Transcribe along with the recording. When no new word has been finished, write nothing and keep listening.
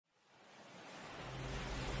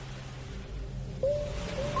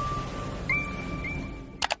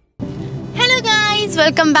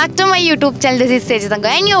welcome back to my YouTube channel. This is Thejathangu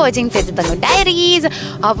and you're watching Thejathangu Diaries.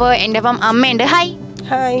 അപ്പോൾ എൻ്റെ അപ്പം അമ്മയുണ്ട്. Hi.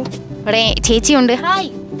 Hi. ഇവിടെ ചേച്ചിയുണ്ട്. ഹായ്.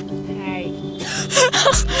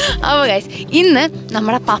 അപ്പോൾ ഗൈസ് ഇന്ന്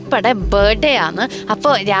നമ്മുടെ പപ്പയുടെ ബർത്ത്ഡേ ആണ്.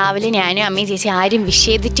 അപ്പോൾ രാവിലെ ഞാനും അമ്മയും ചേച്ചി ആരും വിഷ്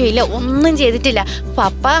ചെയ്തിട്ടുമില്ല, ഒന്നും ചെയ്തിട്ടില്ല.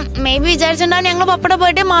 പപ്പ മേ ബി വിചാരിച്ചിട്ടുണ്ടാവും ഞങ്ങൾ പപ്പയുടെ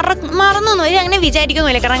ബർത്ത്ഡേ മറന്നൊന്നും അങ്ങനെ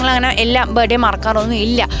വിചാരിക്കൊന്നുമില്ല, കാരണം ഞങ്ങൾ അങ്ങനെ എല്ലാ ബർത്ത്ഡേ മറക്കാറൊന്നും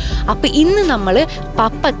ഇല്ല. അപ്പോൾ ഇന്ന് നമ്മൾ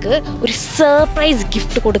പപ്പക്ക് ഒരു സർപ്രൈസ്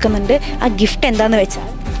ഗിഫ്റ്റ് കൊടുക്കുന്നുണ്ട്. ആ ഗിഫ്റ്റ് എന്താണെന്ന് വെച്ചാൽ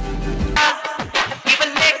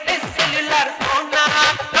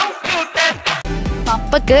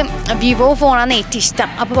പപ്പക്ക് വിവോ ഫോണാണ് ഏറ്റവും ഇഷ്ടം.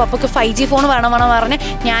 അപ്പോൾ പപ്പക്ക് 5G ഫോൺ വേണം പറഞ്ഞ്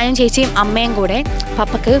ഞാനും ചേച്ചിയും അമ്മയും കൂടെ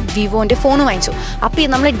പപ്പക്ക് വിവോൻ്റെ ഫോൺ വാങ്ങിച്ചു. അപ്പോൾ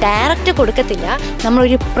നമ്മൾ ഡയറക്റ്റ് കൊടുക്കത്തില്ല,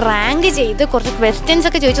 നമ്മളൊരു പ്രാങ്ക് ചെയ്ത് കുറച്ച് ക്വസ്റ്റ്യൻസ്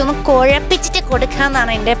ഒക്കെ ചോദിച്ച് ഒന്ന് കുഴപ്പിച്ചിട്ട്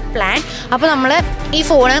കൊടുക്കാമെന്നാണ് എൻ്റെ പ്ലാൻ. അപ്പോൾ നമ്മൾ ഈ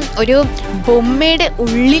ഫോണ് ഒരു ബൊമ്മയുടെ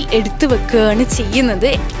ഉള്ളിൽ എടുത്ത് വെക്കുകയാണ് ചെയ്യുന്നത്.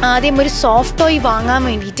 ആദ്യം ഒരു സോഫ്റ്റ് ടോയ് വാങ്ങാൻ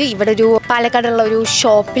വേണ്ടിയിട്ട് ഇവിടെ ഒരു പാലക്കാടുള്ള ഒരു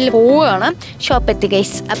ഷോപ്പിൽ പോവുകയാണ്. ഷോപ്പ് എത്തി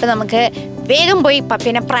ഗൈസ്. അപ്പോൾ നമുക്ക് വേഗം പോയി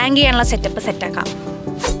പപ്പീനെ പ്രാങ്ക് ചെയ്യാനുള്ള സെറ്റാക്കാം.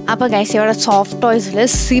 അപ്പോൾ ഗൈസ് ഇവിടെ സോഫ്റ്റ് ടോയ്സിൽ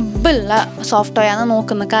സിബുള്ള സോഫ്റ്റ് ടോയ് ആണ്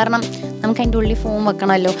നോക്കുന്നത്, കാരണം നമുക്ക് അതിൻ്റെ ഉള്ളിൽ ഫോൺ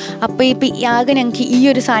വെക്കണമല്ലോ. അപ്പോൾ ഇപ്പം ആകെ ഞങ്ങൾക്ക് ഈ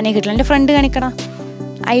ഒരു സാധനം കിട്ടില്ല. എൻ്റെ ഫ്രണ്ട് കാണിക്കണം,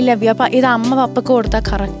 ഐ ലവ് യു. അപ്പം ഇത് അമ്മ പപ്പക്ക് കൊടുത്താൽ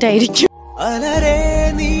കറക്റ്റ് ആയിരിക്കും.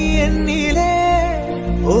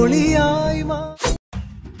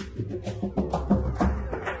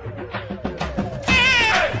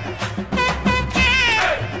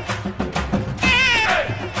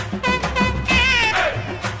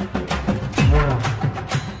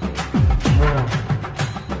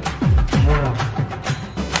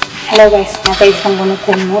 ഹലോ ഗൈസ്, ഞാൻ Thejathangu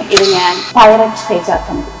കൊന്നു. ഇത് ഞാൻ പൈററ്റ്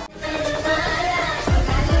Thejathangu.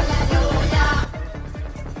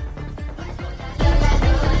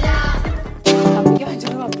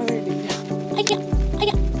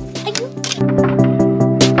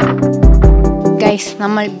 ഗൈസ്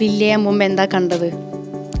നമ്മൾ ബില്ല് ചെയ്യാൻ മുമ്പ് എന്താ കണ്ടത്?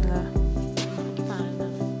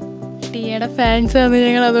 ടിയുടെ ഫാൻസ് ആണ്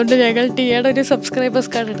ഞങ്ങൾ, അതുകൊണ്ട് ഞങ്ങൾ ടിയുടെ ഒരു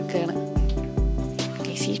സബ്സ്ക്രൈബേഴ്സ് കാർഡ് എടുക്കുകയാണ്.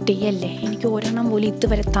 ഈ ടീ അല്ലേ, എനിക്ക് ഒരെണ്ണം പോലും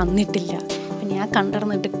ഇതുവരെ തന്നിട്ടില്ല. അപ്പം ഞാൻ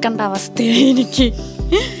കണ്ടിടന്ന് എടുക്കേണ്ട അവസ്ഥയായി എനിക്ക്.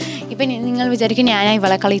 ഇപ്പം നിങ്ങൾ വിചാരിക്കും ഞാനായി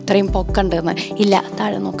ഇവളെക്കാൾ ഇത്രയും പൊക്കണ്ടെന്ന്. ഇല്ല,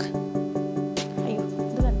 താഴെ നോക്ക്. അയ്യോ,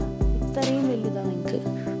 ഇത് കണ്ട, ഇത്രയും വലുതാണ്. നിങ്ങൾക്ക്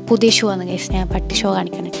പുതിയ ഷൂ ആണ് ഗൈസ്, ഞാൻ പട്ടി ഷോ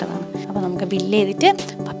കാണിക്കാൻ ഇട്ടതാണ്. അപ്പോൾ നമുക്ക് ബില്ല് ചെയ്തിട്ട്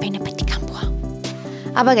പപ്പേനെ പറ്റിക്കാൻ പോവാം.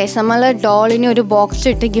 അപ്പോൾ ഗൈസ് നമ്മൾ ഡോളിന് ഒരു ബോക്സ്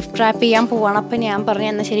ഇട്ട് ഗിഫ്റ്റ് റാപ്പ് ചെയ്യാൻ പോവാണ്. അപ്പം ഞാൻ പറഞ്ഞു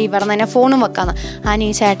എന്നാൽ ശരി ഇവിടെ തന്നെ ഫോണും വെക്കാമെന്ന്. ആനി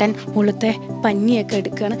ചേട്ടൻ ഉള്ളത്തെ പഞ്ഞിയൊക്കെ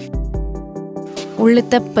എടുക്കുകയാണ്.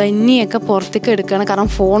 ഉള്ളിലത്തെ പഞ്ഞിയൊക്കെ പുറത്തേക്ക് എടുക്കുകയാണ്, കാരണം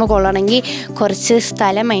ഫോൺ കൊള്ളണമെങ്കിൽ കുറച്ച്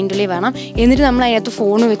സ്ഥലം അതിൻ്റെ ഉള്ളിൽ വേണം. എന്നിട്ട് നമ്മൾ അതിനകത്ത്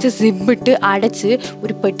ഫോൺ വെച്ച് സിബിട്ട് അടച്ച്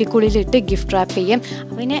ഒരു പെട്ടിക്കുള്ളിലിട്ട് ഗിഫ്റ്റ് റാപ്പ് ചെയ്യും.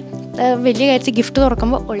 അപ്പോൾ പിന്നെ വലിയ കാര്യത്തിൽ ഗിഫ്റ്റ്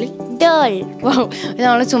തുറക്കുമ്പോൾ ഉള്ളിൽ ഡോൾ. ഇത്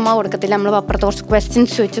നമ്മൾ ചുമ്മാ കൊടുക്കത്തില്ല, നമ്മൾ അപ്പുറത്ത് കുറച്ച്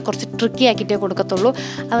ക്വസ്റ്റ്യൻസ് ചോദിച്ച് കുറച്ച് ട്രിക്കി ആക്കിയിട്ടേ കൊടുക്കത്തുള്ളൂ.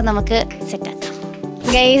 അപ്പോൾ നമുക്ക് സെറ്റാക്കാം.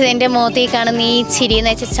 ഗൈസ്, എൻ്റെ മുഖത്തേക്ക് കാണുന്ന ഈ ചിരി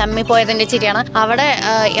എന്ന് വെച്ചാൽ ചമ്മിപ്പോയതിൻ്റെ ചിരിയാണ്. അവിടെ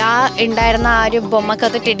ഉണ്ടായിരുന്ന ആ ഒരു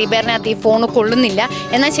ബൊമ്മക്കകത്ത് ടെഡി ബെയറിനകത്ത് ഈ ഫോൺ കൊള്ളുന്നില്ല.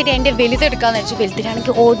 എന്നാൽ ശരി അതിൻ്റെ വലുതെടുക്കാമെന്ന് വെച്ചു.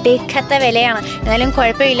 വലുതിനാണെങ്കിൽ ഒടുക്കത്തെ വിലയാണ്, എന്നാലും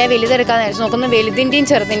കുഴപ്പമില്ല, വലുതെടുക്കാമെന്ന് വെച്ചു. നോക്കുന്നു വലുതിൻ്റെയും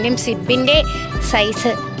ചെറുതിൻ്റെയും സിബിൻ്റെ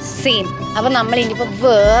സൈസ് സെയിം. അപ്പോൾ നമ്മൾ ഇനിയിപ്പോൾ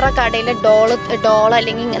വേറെ കടയിൽ ഡോൾ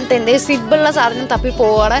അല്ലെങ്കിൽ ഇങ്ങനത്തെ എന്തെങ്കിലും സിബുള്ള സാധനം തപ്പി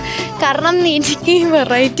പോവുകയാണ്, കാരണം എനിക്ക്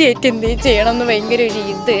വെറൈറ്റി ആയിട്ട് എന്തെങ്കിലും ചെയ്യണമെന്ന് ഭയങ്കര ഒരു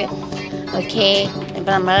ഇത്. ഓക്കെ,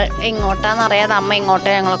 ഇപ്പം നമ്മൾ എങ്ങോട്ടാന്ന് അറിയാതെ അമ്മ ഇങ്ങോട്ട്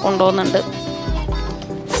ഞങ്ങളെ കൊണ്ടുപോകുന്നുണ്ട്.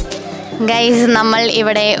 ഗൈസ്, നമ്മൾ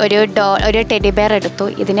ഇവിടെ ഒരു ടെഡി ബെയർ എടുത്തു.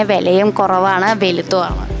 ഇതിന് വിലയും കുറവാണ്,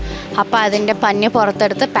 വലുതുമാണ്. അപ്പോൾ അതിൻ്റെ പഞ്ഞ്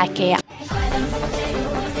പുറത്തെടുത്ത് പാക്ക് ചെയ്യാം.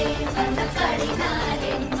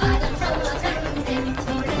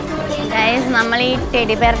 ഗൈസ്, നമ്മൾ ഈ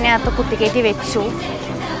ടെഡി ബെയറിനകത്ത് കുത്തിക്കയറ്റി വെച്ചു.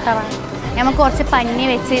 നമുക്ക് കുറച്ച് പഞ്ഞി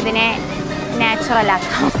വെച്ച് ഇതിനെ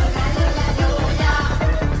നാച്ചുറലാക്കാം.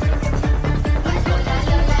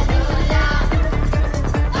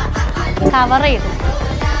 കവർ ചെയ്തു.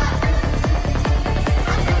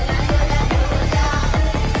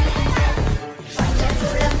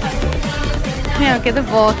 നമുക്കിത്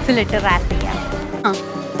ബോക്സിലിട്ട് റാപ്പ് ചെയ്യാം.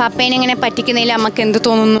 പപ്പേനെ ഇങ്ങനെ പറ്റിക്കുന്നതിൽ അമ്മക്ക് എന്ത്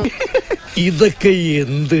തോന്നുന്നു? ഇതൊക്കെ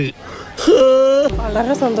എന്ത്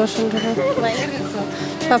വളരെ സന്തോഷം,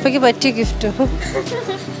 പപ്പയ്ക്ക് പറ്റിയ ഗിഫ്റ്റ്.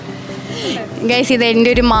 ഗൈസ്, ഇത് എൻ്റെ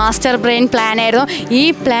ഒരു മാസ്റ്റർ ബ്രെയിൻ പ്ലാൻ ആയിരുന്നു. ഈ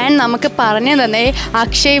പ്ലാൻ നമുക്ക് പറഞ്ഞു തന്നെ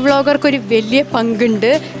അക്ഷയ് വ്ളോഗർക്ക് ഒരു വലിയ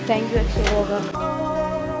പങ്കുണ്ട്. Thank you Akshay vlogger.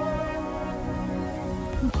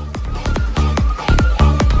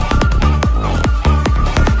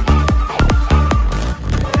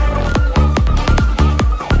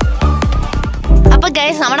 അപ്പോൾ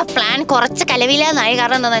ഗൈസ്, നമ്മുടെ പ്ലാൻ കുറച്ച് കലവില്ലാന്നായി.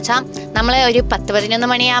 കാരണം എന്താണെന്ന് വെച്ചാൽ നമ്മൾ ഒരു 10-11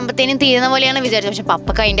 മണിയാകുമ്പോഴത്തേനും തീരുന്ന പോലെയാണ് വിചാരിച്ചത്. പക്ഷെ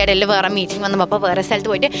പപ്പക്ക് അതിൻ്റെ ഇടയിൽ വേറെ മീറ്റിംഗ് വന്ന് പപ്പ വേറെ സ്ഥലത്ത്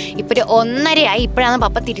പോയിട്ട് ഇപ്പോൾ ഒരു 1:30 ഇപ്പോഴാണ്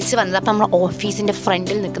പപ്പ തിരിച്ച് വന്നത്. അപ്പം നമ്മൾ ഓഫീസിൻ്റെ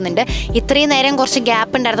ഫ്രണ്ടിൽ നിൽക്കുന്നുണ്ട്. ഇത്രയും നേരം കുറച്ച്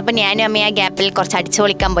ഗ്യാപ്പ് ഉണ്ടായിരുന്നപ്പോൾ ഞാനും അമ്മയും ആ ഗ്യാപ്പിൽ കുറച്ച് അടിച്ചു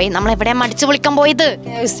പൊളിക്കാൻ പോയി. നമ്മൾ എവിടെയാണ് അടിച്ചു പൊളിക്കാൻ പോയത്?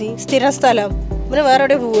 സ്ഥിരം സ്ഥലം. പിന്നെ വേറെ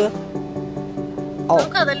എവിടെ പോവുക?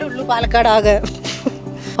 അതല്ലേ ഉള്ളൂ പാലക്കാട് ആകെ.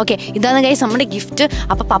 ഓക്കെ, ഇതാണ് ഗൈസ് നമ്മുടെ ഗിഫ്റ്റ്.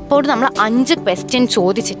 അപ്പോൾ പപ്പയോട് നമ്മൾ 5 ക്വസ്റ്റ്യൻ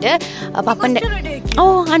ചോദിച്ചിട്ട് പപ്പൻ്റെ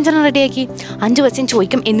 5 റെഡിയാക്കി 5 ക്വസ്റ്റ്യൻ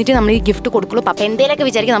ചോദിക്കും. എന്നിട്ട് നമ്മൾ ഈ ഗിഫ്റ്റ് കൊടുക്കുള്ളൂ. പപ്പ എന്തെങ്കിലുമൊക്കെ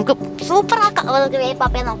വിചാരിക്കും നമുക്ക് സൂപ്പർ ആക്കാം.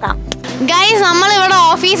 പപ്പയെ നോക്കാം. ഗൈസ് നമ്മളിവിടെ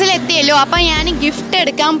ഓഫീസിൽ എത്തിയല്ലോ. അപ്പം ഞാൻ ഗിഫ്റ്റ്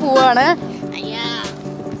എടുക്കാൻ പോവാണ്.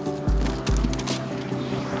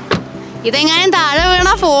 ഇതെങ്ങാനും താഴെ വീണ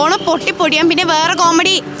ഫോണ് പൊട്ടിപ്പൊടിയാം. പിന്നെ വേറെ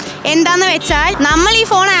കോമഡി എന്താന്ന് വെച്ചാൽ നമ്മൾ ഈ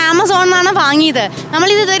ഫോൺ ആമസോണിൽ നിന്നാണ് വാങ്ങിയത്.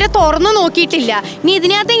 നമ്മളിത് ഇതുവരെ തുറന്നു നോക്കിയിട്ടില്ല. ഇനി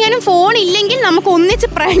ഇതിനകത്ത് എങ്ങാനും ഫോൺ ഇല്ലെങ്കിൽ നമുക്ക് ഒന്നിച്ച്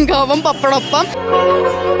പ്രാങ്ക് ആവും പപ്പടൊപ്പം.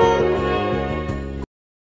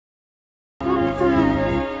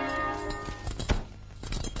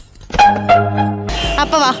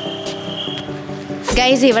 അപ്പൊ വാ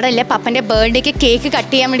ഗൈസ്, ഇവിടെ അല്ലേ പപ്പൻ്റെ ബർത്ത്ഡേക്ക് കേക്ക്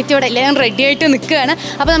കട്ട് ചെയ്യാൻ വേണ്ടിയിട്ട് ഇവിടെ എല്ലാം റെഡി ആയിട്ട് നിൽക്കുകയാണ്.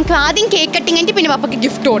 അപ്പോൾ നമുക്ക് ആദ്യം കേക്ക് കട്ടിങ് കഴിഞ്ഞിട്ട് പിന്നെ പപ്പയ്ക്ക്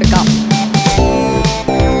ഗിഫ്റ്റ് കൊടുക്കാം.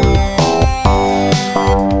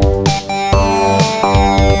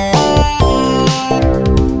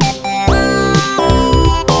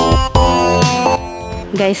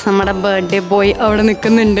 ഗൈസ് നമ്മുടെ ബർത്ത്ഡേ ബോയ് അവിടെ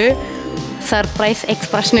നിൽക്കുന്നുണ്ട് സർപ്രൈസ്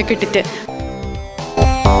എക്സ്പ്രഷനൊക്കെ ഇട്ടിട്ട്.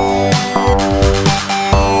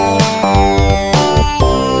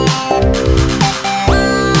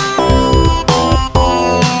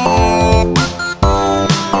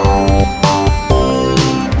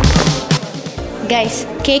 ഗൈസ്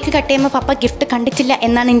കേക്ക് കട്ട് ചെയ്യുമ്പോൾ പപ്പ ഗിഫ്റ്റ് കണ്ടിട്ടില്ല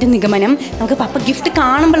എന്നാണ് എൻ്റെ നിഗമനം. നമുക്ക് പപ്പ ഗിഫ്റ്റ്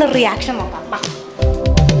കാണുമ്പോൾ റിയാക്ഷൻ നോക്കാം.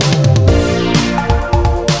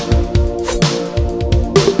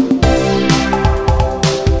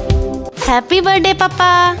 ഹാപ്പി ബർത്ത്ഡേ പപ്പ.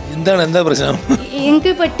 എന്താ പ്രശ്നം?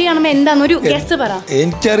 എനിക്ക് പെട്ടി കാണുമ്പോ എന്താന്ന് ഒരു ഗസ് പറ.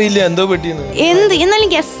 എനിക്കറിയില്ല എന്തോ പെട്ടിന്ന്. എന്ത് എന്നാലും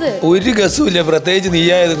ഗസ്. ഒരു ഗസ്സും ഇല്ല. പ്രത്യേകിച്ച്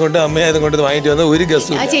നീയായത് കൊണ്ട് അമ്മയായത് കൊണ്ട് വാങ്ങിട്ട് വന്ന ഒരു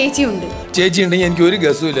ഗസ്സും. ചേച്ചിയുണ്ട്. ചേച്ചി ഉണ്ടെങ്കിൽ എനിക്ക് ഒരു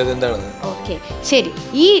ഗസ്സും ഇല്ല. അതെന്താണെന്ന്. ഓക്കെ ശരി.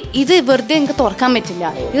 ഇത് വെറുതെ നിങ്ങൾക്ക് തുറക്കാൻ പറ്റില്ല.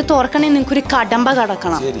 ഇത് തുറക്കണേ നിങ്ങൾക്ക് ഒരു കടമ്പ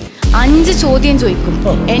കടക്കണം. 5 ചോദ്യം ചോദിക്കും.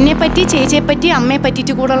 എന്നെ പറ്റി, ചേച്ചിയെ പറ്റി, അമ്മയെ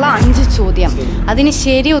പറ്റിയിട്ട് കൂടെയുള്ള 5 ചോദ്യം. അതിന്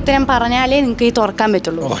ശരി ഉത്തരം പറഞ്ഞാലേ നിങ്ങൾക്ക് ഈ തുറക്കാൻ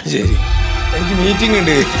പറ്റുള്ളൂ. ശരി, എനിക്ക് മീറ്റിംഗ്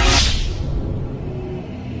ഉണ്ട്.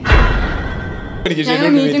 ഞങ്ങൾ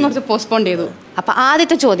മീറ്റിംഗ് കുറച്ച് പോസ്റ്റ്പോൺ ചെയ്തു. അപ്പൊ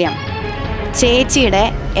ആദ്യത്തെ ചോദ്യം, ചേച്ചിയുടെ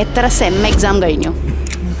എത്ര സെം എക്സാം കഴിഞ്ഞു?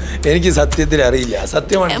 എനിക്ക് സത്യത്തിൽ അറിയില്ല.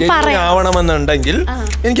 സത്യമാണ് ആവണമെന്നുണ്ടെങ്കിൽ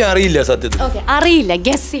എനിക്ക് അറിയില്ല സത്യത്തിൽ. അറിയില്ല,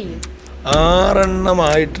 ഗസ് ചെയ്യും. 6 എണ്ണം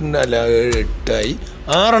ആയിട്ടുണ്ട്. അല്ല 7 ആയി.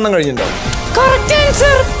 6 എണ്ണം കഴിഞ്ഞിട്ടുണ്ടാവും.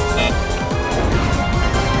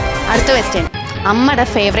 അടുത്ത ക്വസ്റ്റ്യൻ, അമ്മയുടെ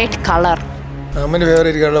ഫേവറേറ്റ് കളർ? അമ്മന്റെ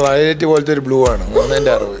ഫേവറേറ്റ് കളർ വയലറ്റ് പോലത്തെ ഒരു ബ്ലൂ ആണ്.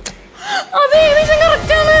 എന്റെ അറിവ്.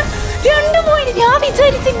 ഞാൻ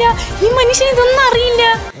വിചാരിച്ചില്ല ഈ മനുഷ്യൻ ഇതൊന്നും അറിയില്ല.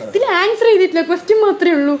 ഇതിൽ ആൻസർ ചെയ്തിട്ടില്ല, ക്വസ്റ്റ്യൻ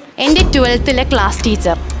മാത്രമേ ഉള്ളൂ. എന്റെ 12th ക്ലാസ്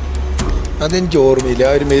ടീച്ചർ? അതെനിക്ക് ഓർമ്മയില്ല.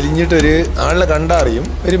 ഒരു മെലിഞ്ഞിട്ട് ഒരു ആളെ കണ്ടറിയും.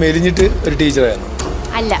 ഒരു മെലിഞ്ഞിട്ട് ഒരു ടീച്ചറായിരുന്നു.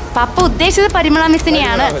 അല്ല, പപ്പ ഉദ്ദേശിച്ചത് പരിമള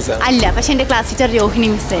മിസ്സിനെയാണ്. അല്ല, പക്ഷെ എന്റെ ക്ലാസ് ടീച്ചർ രോഹിണി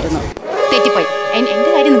മിസ് ആയിരുന്നു. തെറ്റിപ്പോയി. എന്റെ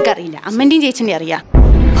കാര്യം നിങ്ങൾക്ക് അറിയില്ല, അമ്മന്റെയും ചേച്ചിന്റെ അറിയാം.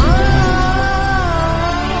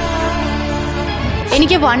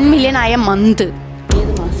 എനിക്ക് 1 million ആയ മന്ത്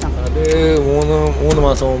ഏത് മാസം? അത് 3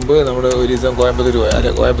 മാസം മുമ്പ് നമ്മുടെ ഒരു ദിവസം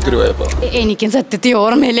കോയമ്പത്തൂർ പോയപ്പോ. എനിക്കും സത്യത്തിൽ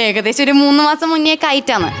ഓർമ്മയില്ല. ഏകദേശം ഒരു 3 മാസം മുന്നേ ഒക്കെ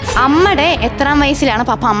ആയിട്ടാണ്. അമ്മയുടെ എത്രാം വയസ്സിലാണ്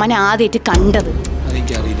പപ്പ അമ്മനെ ആദ്യമായിട്ട് കണ്ടത്?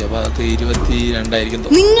 എനിക്കറിയില്ല.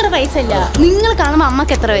 22 നിങ്ങളുടെ വയസ്സല്ല, നിങ്ങൾ കാണുമ്പോ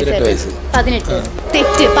അമ്മക്ക് എത്ര വയസ്സായിരുന്നു? 18.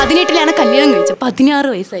 തെറ്റ്. 18ലാണ് കല്യാണം കഴിച്ചത്. 16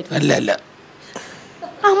 വയസ്സായിരുന്നു. അല്ല,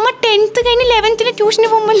 അമ്മ 10th കഴിഞ്ഞ് 11th ട്യൂഷന്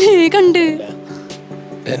പോകുമ്പോഴേ കണ്ട്.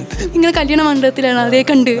 നിങ്ങൾ കല്യാണ മണ്ഡപത്തിലാണ് അതേ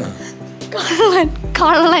കണ്ട്.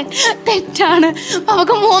 കള്ളൻ. തെറ്റാണ്.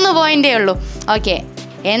 അവക്ക് 3 പോയിന്റേ ഉള്ളൂ. ഓക്കെ,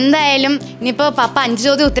 എന്തായാലും ഇനിയിപ്പോൾ പപ്പ 5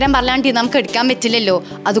 ചോദ്യം ഉത്തരം പറഞ്ഞാണ്ട് നമുക്ക് എടുക്കാൻ പറ്റില്ലല്ലോ.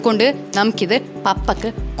 അതുകൊണ്ട് നമുക്കിത്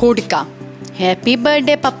പപ്പക്ക് കൊടുക്കാം. ഹാപ്പി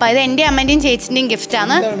ബർത്ത്ഡേ പപ്പ. ഇത് എൻ്റെ അമ്മേൻ്റെയും ചേച്ചിൻ്റെയും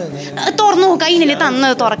ഗിഫ്റ്റാണ്. തുറന്നു നോക്കാം. ഇതിനല്ലേ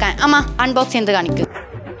തന്നത് തുറക്കാൻ. അമ്മ അൺബോക്സ് ചെയ്ത് കാണിക്കും.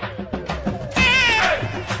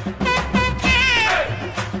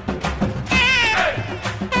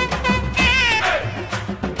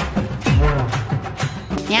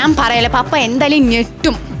 ഞാൻ പറയല്ലേ, പപ്പ എന്തായാലും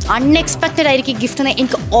ഞെട്ടും. അൺഎക്സ്പെക്റ്റഡ് ആയിരിക്കും ഗിഫ്റ്റ് എന്ന്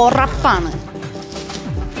എനിക്ക് ഉറപ്പാണ്.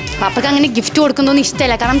 പപ്പക്ക് അങ്ങനെ ഗിഫ്റ്റ് കൊടുക്കുന്നൊന്നും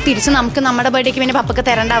ഇഷ്ടമല്ല. കാരണം തിരിച്ച് നമുക്ക് നമ്മുടെ ബർത്ത്ഡേക്ക് പിന്നെ പപ്പക്ക്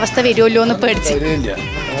തരേണ്ട അവസ്ഥ വരുമല്ലോ എന്ന് പേടിച്ച്.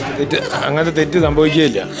 അങ്ങനത്തെ തെറ്റ്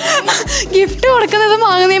സംഭവിക്കുകയില്ല. ഗിഫ്റ്റ് കൊടുക്കുന്നതും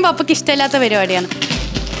വാങ്ങുന്നതും പപ്പക്ക് ഇഷ്ടമില്ലാത്ത പരിപാടിയാണ്.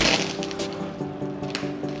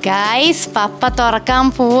 ഗൈസ്, പപ്പ തുറക്കാൻ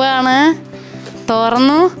പോവാണ്.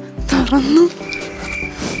 തുറന്നു.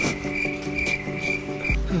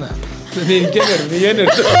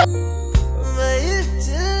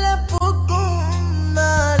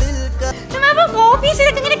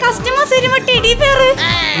 ഓഫീസിലൊക്കെ ഇങ്ങനെ കസ്റ്റമേഴ്സ്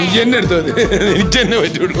എന്നെ എടുത്തോ, എനിക്ക് തന്നെ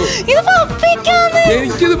പറ്റുള്ളൂ.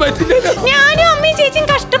 എനിക്കിത് പറ്റില്ല, ഞാനും അമ്മയും ചേച്ചിയും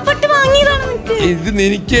കഷ്ടപ്പെട്ട് വാങ്ങിയതാണ്. ഇത്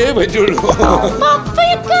എനിക്കേ പറ്റുള്ളൂ.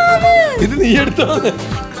 ഇത് നീ എടുത്തോ,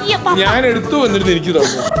 ഞാൻ എടുത്തു വന്നിട്ട് എനിക്ക്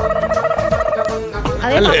തോന്നുന്നു.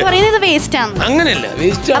 അങ്ങനെയല്ല,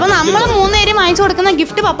 വേസ്റ്റ്. അപ്പൊ നമ്മള് 3 പേരും വാങ്ങിച്ചു കൊടുക്കുന്ന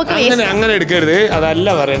ഗിഫ്റ്റ് പപ്പക്ക് അങ്ങനെ എടുക്കരുത്, അതല്ല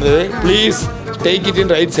പറയുന്നത്. Please take it in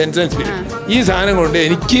right sense and spirit. ഈ സാധനം കൊണ്ട്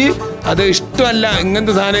എനിക്ക് അത് ഇഷ്ടമല്ല,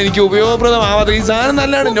 ഇങ്ങനത്തെ സാധനം എനിക്ക് ഉപയോഗപ്രദമാവാത്ത ഈ സാധനം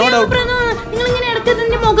നല്ലതാണ്, നോ ഡൗട്ട്.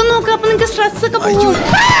 മുഖം നോക്കുക, അപ്പൊ നിങ്ങൾക്ക് സ്ട്രെസ് ഒക്കെ പോകും.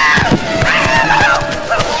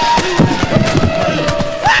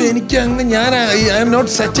 എനിക്ക് അങ്ങ് ഞാൻ I am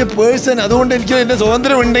not such A person. അതുകൊണ്ട് എനിക്ക് എന്റെ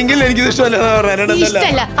സ്വാതന്ത്ര്യം ഉണ്ടെങ്കിൽ എനിക്ക്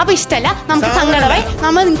ഇഷ്ടമല്ല. അപ്പൊ ഇഷ്ടമല്ല, നമുക്ക് സങ്കടമായി.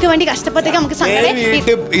 നമ്മൾ നിങ്ങൾക്ക് വേണ്ടി കഷ്ടപ്പെട്ടേക്ക് നമുക്ക്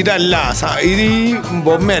ഇതല്ല, ഇത് ഈ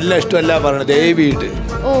ബൊമ്മയല്ല ഇഷ്ടമല്ല പറഞ്ഞത്, ദയവീട്ട്.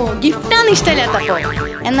 ഓ, ഗിഫ്റ്റാണ് ഇഷ്ടമല്ലാത്തപ്പോ.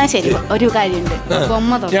 എന്നാ ശരി, ഒരു കാര്യമുണ്ട്.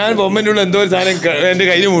 ഞാൻ ബൊമ്മന്റെ ഉള്ളിൽ എന്തോ ഒരു സാധനം എന്റെ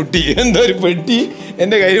കയ്യിൽ മുട്ടി, എന്തോ ഒരു പെട്ടി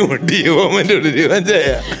എന്റെ കയ്യിൽ മുട്ടി ബൊമ്മന്റെ ഉള്ളിൽ.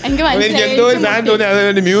 എനിക്ക് എന്തോ ഒരു സാധനം തോന്നി,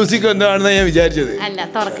 അത് മ്യൂസിക് എന്താണെന്ന് ഞാൻ വിചാരിച്ചത്. അല്ല,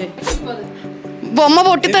 തുറക്ക്. ബൊമ്മ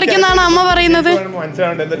പൊട്ടിത്തെറിക്കുന്നാണ് അമ്മ പറയുന്നത്.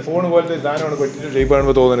 മനസ്സിലാവണ്ട, ഫോൺ പോലത്തെ സാധനമാണ് പെട്ടിന്റെ ഷേപ്പ്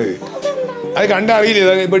കാണുമ്പോ തോന്നുന്നത്. അത് കണ്ടറിയില്ല,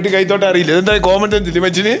 പെട്ടി കൈത്തോട്ട് അറിയില്ല. എന്താ കോമൺ സെൻസ്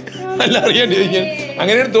മച്ചിന് അല്ല അറിയാണ്ടിരിക്കാൻ.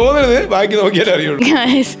 അങ്ങനെയാണ് തോന്നുന്നത്, ബാക്കി നോക്കിയാലേ അറിയുള്ളൂ.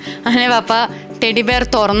 അങ്ങനെ പപ്പ ടെഡി ബെയർ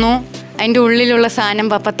തുറന്നു. അതിന്റെ ഉള്ളിലുള്ള സാധനം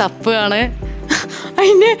പപ്പ തപ്പുകയാണ്.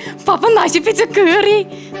 അതിന്റെ പപ്പ നശിപ്പിച്ച് കേറി.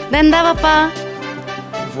 ഇതെന്താ പപ്പ?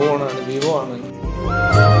 ഫോണാണ്, വിവോ ആണ്.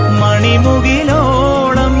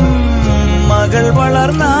 മണിമുകിലോളം മകൾ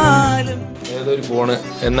വളർന്നാലും ഏതൊരു ഫോണ്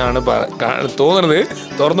എന്നാണ് തോന്നുന്നത്.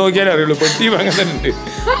 തുറന്നു നോക്കിയാലേ അറിയുള്ളൂ. പെട്ടി അങ്ങനെ തന്നെ ഉണ്ട്.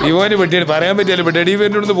 വിവോന് പെട്ടിയാണ്, പറയാൻ പറ്റിയല്ലോ. ടെഡി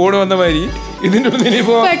ബെയറിന്റെ ഉള്ളിൽ ഫോൺ വന്ന മാതിരി ഇതിന്റെ ഉള്ളിൽ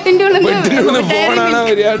ഇനിയിപ്പോ ഫോണാണോ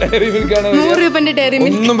വരിക, ഡയറി മിൽക്കാണോ വരിക,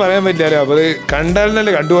 ഒന്നും പറയാൻ പറ്റില്ല. അപ്പൊ അത്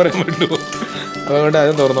കണ്ടാലല്ലേ കണ്ടു പറയാൻ പറ്റുള്ളൂ. അതുകൊണ്ട്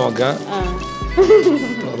അതും തുറന്നു നോക്കാം.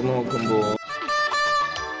 തുറന്നു നോക്കുമ്പോ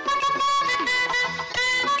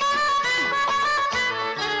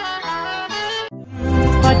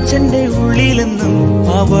അച്ഛന്റെ ഉള്ളിലെന്നും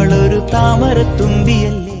അവളൊരു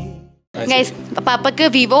താമരത്തുമ്പിയല്ലേ. പപ്പക്ക്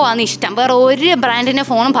വിവോ ആണ് ഇഷ്ടം, വേറെ ഒരു ബ്രാൻഡിന്റെ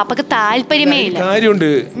ഫോണും പപ്പക്ക് താല്പര്യമേ ഇല്ല. കാര്യമുണ്ട്.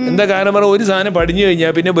 എന്താ കാരണം പറഞ്ഞാൽ ഒരു സാധനം പഠിച്ചു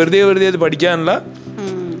കഴിഞ്ഞാൽ പിന്നെ വെറുതെ അത് പഠിക്കാനുള്ള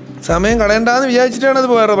സമയം കളയണ്ടെന്ന് വിചാരിച്ചിട്ടാണ് അത്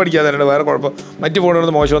വേറെ പഠിക്കാതെ. വേറെ കുഴപ്പം മറ്റു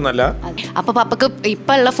ഫോണുകളൊന്നും മോശമൊന്നല്ല. അപ്പൊ പപ്പക്ക്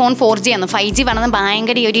ഇപ്പൊ ഉള്ള ഫോൺ 4G ആണ്, 5G വേണമെന്ന്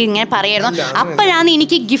ഭയങ്കര ഒരു ഇങ്ങനെ പറയായിരുന്നു. അപ്പോഴാണ്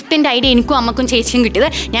എനിക്ക് ഗിഫ്റ്റിന്റെ ഐഡിയ എനിക്കും അമ്മക്കും ചേച്ചിയും കിട്ടിയത്.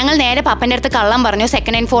 ഞങ്ങൾ നേരെ പപ്പന്റെ അടുത്ത് കള്ളം പറഞ്ഞു,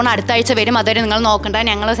 സെക്കൻഡ് ഹാൻഡ് ഫോൺ അടുത്ത ആഴ്ച വരും, അതുവരെ നിങ്ങൾ നോക്കണ്ട,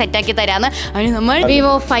 ഞങ്ങൾ സെറ്റാക്കി തരാന്ന്. അതിന് നമ്മൾ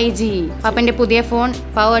വിവോ 5G, പപ്പന്റെ പുതിയ ഫോൺ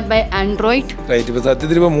പവർഡ് ബൈ ആൻഡ്രോയിഡ്.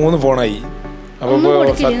 സത്യത്തിൽ ഇപ്പൊ 3 ഫോണായി. അപ്പൊ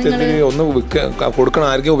സത്യത്തിൽ ഒന്ന് കൊടുക്കണം,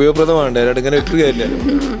 ആർക്കും ഉപയോഗപ്രദമാണ്. ഇങ്ങനെ ഇട്ടുകയല്ലോ.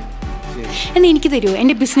 എന്ന് എനിക്ക് തരുമോ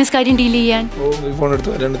എന്റെ ബിസിനസ് കാര്യം ഡീൽ ചെയ്യാൻ?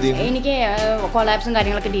 എനിക്ക് കൊളാപ്സും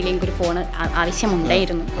കാര്യങ്ങളൊക്കെ ഡീൽ ചെയ്യാൻ ഒരു ഫോൺ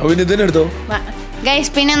ആവശ്യമുണ്ടായിരുന്നു.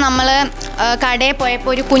 ഗൈസ്, പിന്നെ നമ്മള് കടയിൽ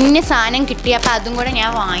പോയപ്പോൾ ഒരു കുഞ്ഞ് സാധനം കിട്ടി. അപ്പൊ അതും കൂടെ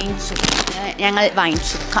ഞങ്ങൾ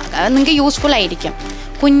വാങ്ങിച്ചു. നിങ്ങൾക്ക് യൂസ്ഫുൾ ആയിരിക്കും,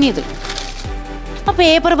 കുഞ്ഞിത്. അപ്പൊ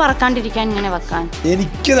പേപ്പർ പറക്കാണ്ടിരിക്കാൻ ഇങ്ങനെ വെക്കാൻ.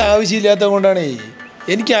 എനിക്കത് ആവശ്യമില്ലാത്ത കൊണ്ടാണ്.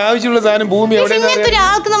 എനിക്ക് ആവശ്യമുള്ള സാധനം ഭൂമി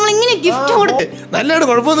നല്ലതാണ്,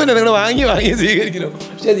 കുഴപ്പമൊന്നുമില്ല. നിങ്ങൾ വാങ്ങി സ്വീകരിക്കണം.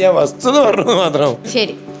 പക്ഷെ ഞാൻ വസ്തുത പറഞ്ഞത് മാത്രം.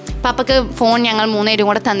 ശരി, പപ്പക്ക് ഫോൺ ഞങ്ങൾ 3 പേരും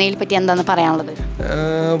കൂടെ തന്നതിനെ പറ്റി എന്താന്ന് പറയാനുള്ളത്?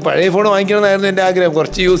 പഴയ ഫോൺ വാങ്ങിക്കണമെന്നായിരുന്നു എന്റെ ആഗ്രഹം,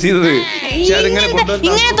 കുറച്ച് യൂസ് ചെയ്തത്.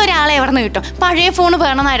 ഇങ്ങനത്തെ ഒരാളെ എവിടെ നിന്ന് കിട്ടും? പഴയ ഫോൺ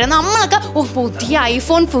വേണമെന്നായിരുന്നു. നമ്മളൊക്കെ പുതിയ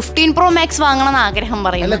iPhone 15 Pro Max വാങ്ങണമെന്ന് ആഗ്രഹം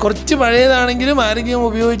പറയും. അല്ല, കുറച്ച് പഴയതാണെങ്കിലും ആരെങ്കിലും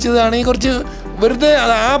ഉപയോഗിച്ചതാണെങ്കിൽ കുറച്ച് വെറുതെ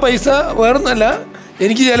ആ പൈസ വേറൊന്നല്ല.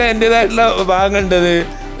 എനിക്ക് ചില എൻ്റെതായിട്ടുള്ള ഭാഗങ്ങളുണ്ടത്,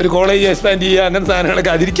 ഒരു കോളേജ് എക്സ്പാൻഡ് ചെയ്യുക, അങ്ങനെ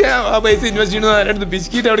സാധനങ്ങളൊക്കെ. അതിരിക്കുക ആ പൈസ ഇൻവെസ്റ്റ് ചെയ്യുന്ന ആരുടെ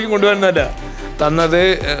ബിസ്ക്കറ്റ് അവിടേക്കും കൊണ്ടുവരുന്നതല്ല, തന്നത്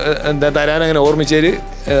എന്താ തരാൻ അങ്ങനെ ഓർമ്മിച്ചതിൽ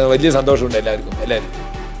വലിയ സന്തോഷമുണ്ട് എല്ലാവർക്കും.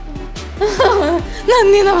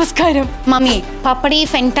 നന്ദി, നമസ്കാരം. മമ്മി, പപ്പയുടെ ഈ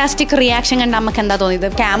ഫാന്റാസ്റ്റിക് റിയാക്ഷൻ കണ്ട് അമ്മക്ക് എന്താ തോന്നിയത്?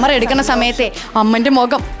 ക്യാമറ എടുക്കുന്ന സമയത്തെ അമ്മന്റെ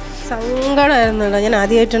മുഖം സങ്കടമായിരുന്നല്ലോ. ഞാൻ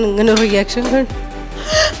ആദ്യമായിട്ടാണ് ഇങ്ങനെ ഒരു റിയാക്ഷൻ.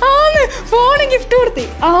 ഫോണ് ഗിഫ്റ്റ് കൊടുത്തേ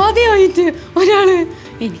ആദ്യമായിട്ട് ഒരാള്.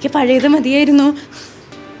 എനിക്ക് പഴയത് മതിയായിരുന്നു.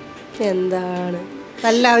 എന്താണ്,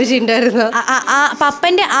 നല്ല ആവശ്യം ഉണ്ടായിരുന്നു.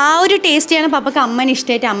 പപ്പന്റെ ആ ഒരു ടേസ്റ്റിയാണ് പപ്പക്ക് അമ്മന്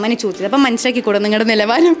ഇഷ്ടമായിട്ട് അമ്മനെ ചോദിച്ചത്. അപ്പൊ മനസ്സിലാക്കി കൂടെ നിങ്ങളുടെ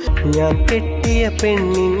നിലവാരം. ഞാൻ കെട്ടിയ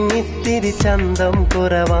പെണ്ണിത്തിരി ചന്തം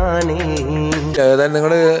കുറവാണേ.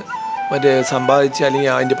 നിങ്ങള് മറ്റേ സമ്പാദിച്ച്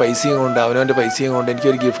അല്ലെങ്കിൽ അതിൻ്റെ പൈസയും കൊണ്ട് അവനവൻ്റെ പൈസയും കൊണ്ട്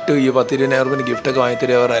എനിക്കൊരു ഗിഫ്റ്റ്, ഈ 10-20,000 ഗിഫ്റ്റൊക്കെ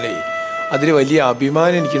വാങ്ങിത്തരുക പറഞ്ഞാലേ അതിൽ വലിയ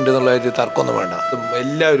അഭിമാനം എനിക്കുണ്ടെന്നുള്ളൊരു തർക്കമൊന്നും വേണ്ട.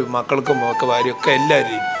 എല്ലാവരും മക്കൾക്കും ഒക്കെ ഭാര്യയൊക്കെ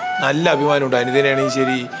എല്ലാവരും നല്ല അഭിമാനമുണ്ട്. അനിതനാണെങ്കിൽ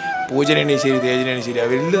ശരി, പൂജനാണെങ്കിൽ ശരി, തേജനാണെങ്കിൽ ശരി,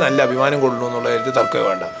 അവരിൽ നല്ല അഭിമാനം കൊള്ളണം എന്നുള്ള ഒരു തർക്കമേ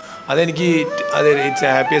വേണ്ട. അതെനിക്ക് it's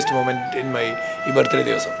A happiest moment in my ഈ ബർത്ത്ഡേ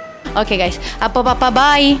ദിവസം. ഓക്കെ ഗൈസ്, അപ്പോൾ പപ്പ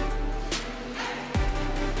ബൈ.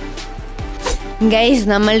 ഗൈസ്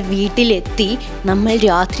നമ്മൾ വീട്ടിലെത്തി. നമ്മൾ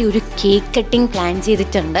രാത്രി ഒരു കേക്ക് കട്ടിങ് പ്ലാൻ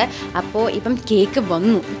ചെയ്തിട്ടുണ്ട്. അപ്പോൾ ഇപ്പം കേക്ക്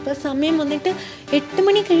വന്നു. ഇപ്പോൾ സമയം വന്നിട്ട് 8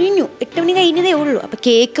 മണി കഴിഞ്ഞു. 8 മണി കഴിഞ്ഞതേ ഉള്ളൂ. അപ്പോൾ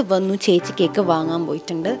കേക്ക് വന്നു. ചേച്ചി കേക്ക് വാങ്ങാൻ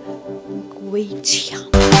പോയിട്ടുണ്ട്. വെയിറ്റ് ചെയ്യാം.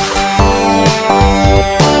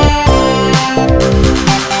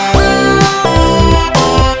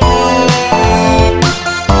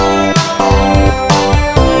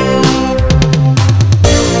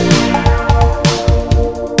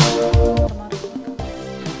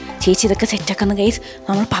 ചേച്ചി ഇതൊക്കെ സെറ്റാക്കുന്ന ഗൈസ്.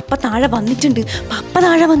 നമ്മൾ പപ്പ താഴെ വന്നിട്ടുണ്ട്.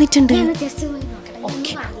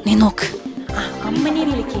 ഓക്കെ, നീ നോക്ക്. അമ്മനെ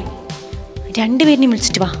വിളിക്കേ, 2 പേരിനെയും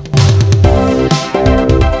വിളിച്ചിട്ട് വാ.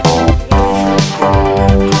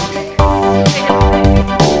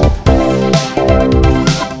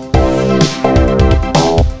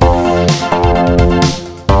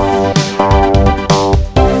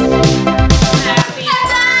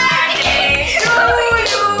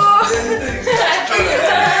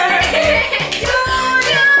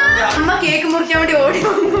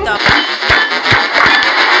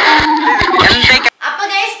 അപ്പൊ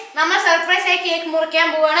ഗൈസ് നമ്മൾ സർപ്രൈസ് ആയി കേക്ക് മുറിക്കാൻ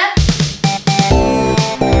പോവാണ്.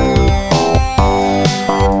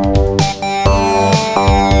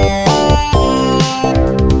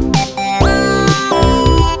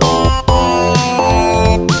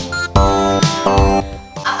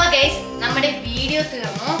 അപ്പൊ ഗൈസ് നമ്മുടെ വീഡിയോ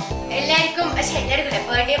തീർന്നു. എല്ലാവർക്കും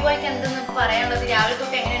ബർത്ത്ഡേ ബോയ്ക്ക് എന്തെന്ന് പറയാനുള്ളത്? രാവിലെ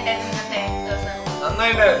തൊട്ട് എങ്ങനെ ഉണ്ടായിരുന്നു ഇന്നത്തെ ദിവസം?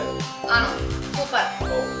 ആണോ? സൂപ്പർ.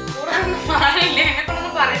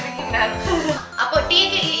 അപ്പൊ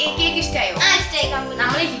കേക്ക് ഇഷ്ടമായോ?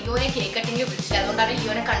 നമ്മള് ലിയോനെ കേക്ക് കട്ടിങ് വിളിച്ചത്, അതുകൊണ്ടാണ്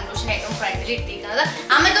ലിയോനെ കൺക്ലൂഷൻ ഏറ്റവും ഫ്രണ്ടിൽ ഇട്ടിരിക്കുന്നത്.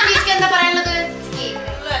 അമ്മയ്ക്കും ചേച്ചിക്ക് എന്താ പറയാനുള്ളത്?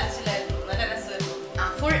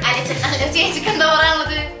 ഫുൾ അരച്ചില്ല. ചേച്ചിക്ക് എന്താ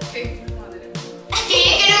പറയാനുള്ളത്?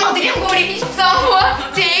 കേക്കിന് മധുരം കൂടി.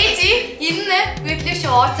 ചേച്ചി ഇന്ന് വീട്ടില്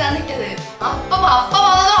ഷോർട്സ് ആണ് ഇട്ടത്. അപ്പൊ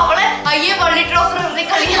വന്നത് അവളെ അയ്യേ പള്ളി ട്രോഫർ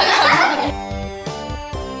കളിയാക്കാൻ.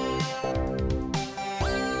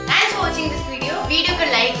 വീഡിയോ ഒക്കെ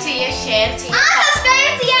ലൈക്ക് ചെയ്യുക, ഷെയർ ചെയ്യുക,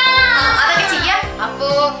 അതൊക്കെ ചെയ്യാം.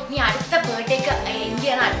 അപ്പോൾ ഇനി അടുത്ത ബർത്ത്ഡേക്ക്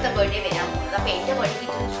എന്റെയാണ് അടുത്ത ബർത്ത്ഡേ വരാൻ പോകുന്നത്. അപ്പൊ എന്റെ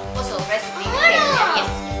ബർത്ത്ഡേക്ക് സൂപ്പർ സർപ്രൈസ്